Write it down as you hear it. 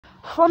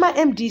Former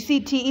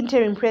MDCT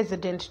interim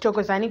president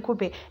Thokozani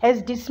Khupe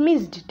has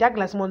dismissed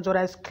Douglas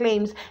Mwonzora's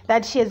claims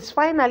that she has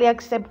finally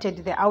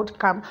accepted the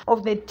outcome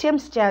of the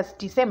Teamsters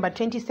December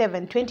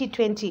 27,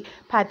 2020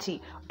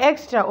 Party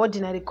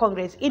Extraordinary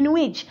Congress, in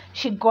which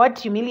she got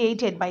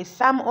humiliated by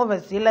some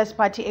overzealous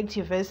party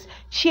activists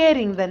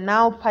cheering the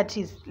now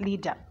party's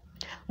leader.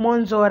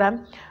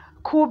 Mwonzora,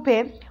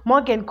 Khupe,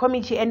 Morgan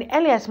Committee and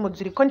Elias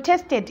Mudzuri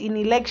contested in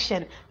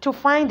election to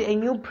find a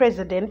new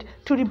president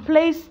to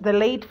replace the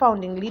late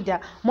founding leader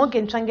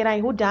Morgan Tsvangirai,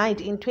 who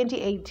died in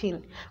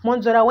 2018.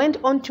 Mwonzora went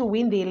on to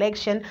win the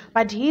election,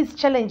 but his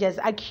challengers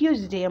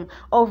accused him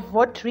of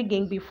vote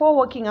rigging before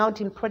walking out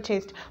in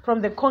protest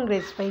from the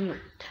Congress venue.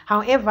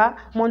 However,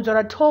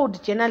 Mwonzora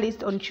told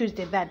journalists on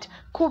Tuesday that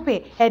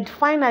Khupe had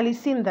finally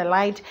seen the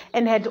light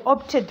and had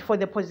opted for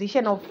the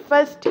position of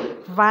first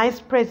vice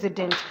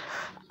president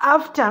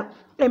after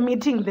a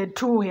meeting the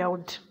two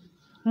held.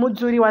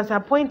 Mudzuri was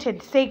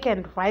appointed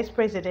second vice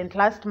president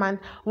last month,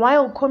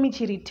 while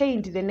committee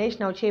retained the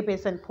national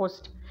chairperson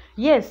post.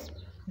 Yes,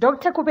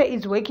 Dr. Khupe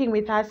is working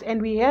with us and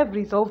we have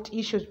resolved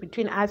issues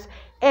between us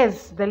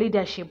as the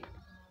leadership.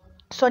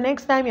 So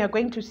next time you are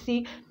going to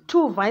see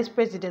two vice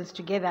presidents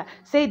together,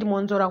 said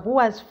Mwonzora, who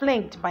was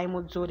flanked by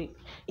Mudzuri.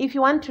 If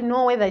you want to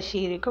know whether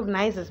she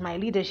recognizes my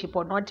leadership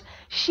or not,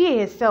 she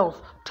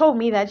herself told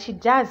me that she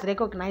does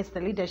recognize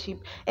the leadership,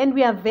 and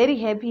we are very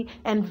happy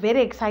and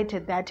very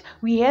excited that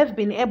we have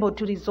been able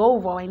to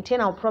resolve our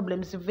internal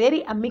problems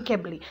very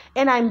amicably,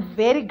 and I'm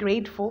very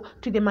grateful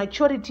to the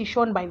maturity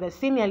shown by the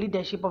senior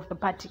leadership of the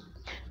party.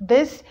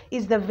 This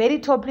is the very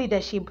top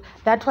leadership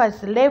that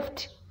was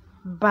left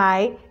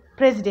by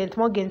President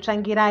Morgan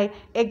Tsvangirai,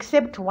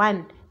 except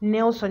one,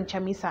 Nelson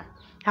Chamisa.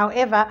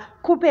 However,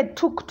 Khupe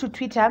took to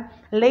Twitter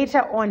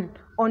later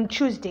on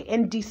Tuesday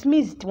and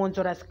dismissed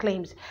Mwonzora's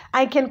claims.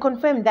 I can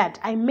confirm that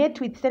I met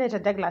with Senator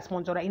Douglas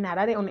Mwonzora in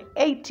Harare on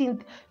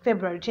 18th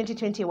February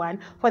 2021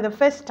 for the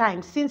first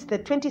time since the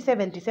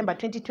 27 December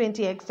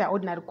 2020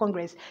 Extraordinary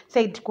Congress,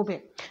 said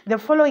Khupe. The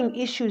following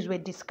issues were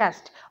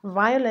discussed: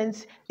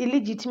 violence,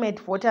 illegitimate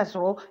voters'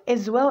 roll,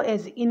 as well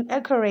as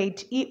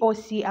inaccurate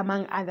EOC,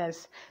 among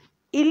others.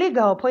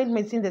 Illegal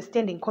appointments in the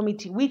standing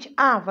committee, which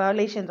are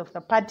violations of the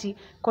party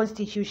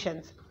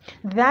constitutions.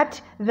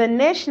 That the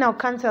National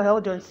Council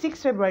held on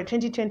 6 February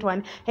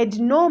 2021 had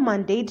no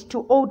mandate to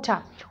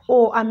alter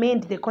or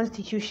amend the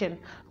constitution.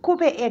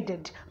 Khupe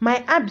added,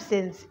 my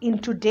absence in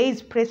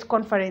today's press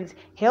conference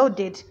held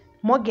at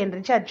Morgan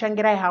Richard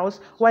Tsvangirai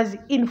House was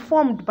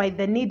informed by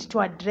the need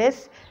to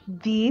address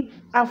the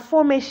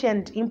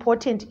aforementioned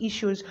important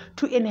issues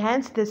to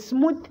enhance the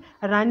smooth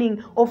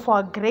running of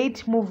our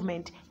great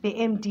movement, the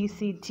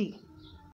MDCT.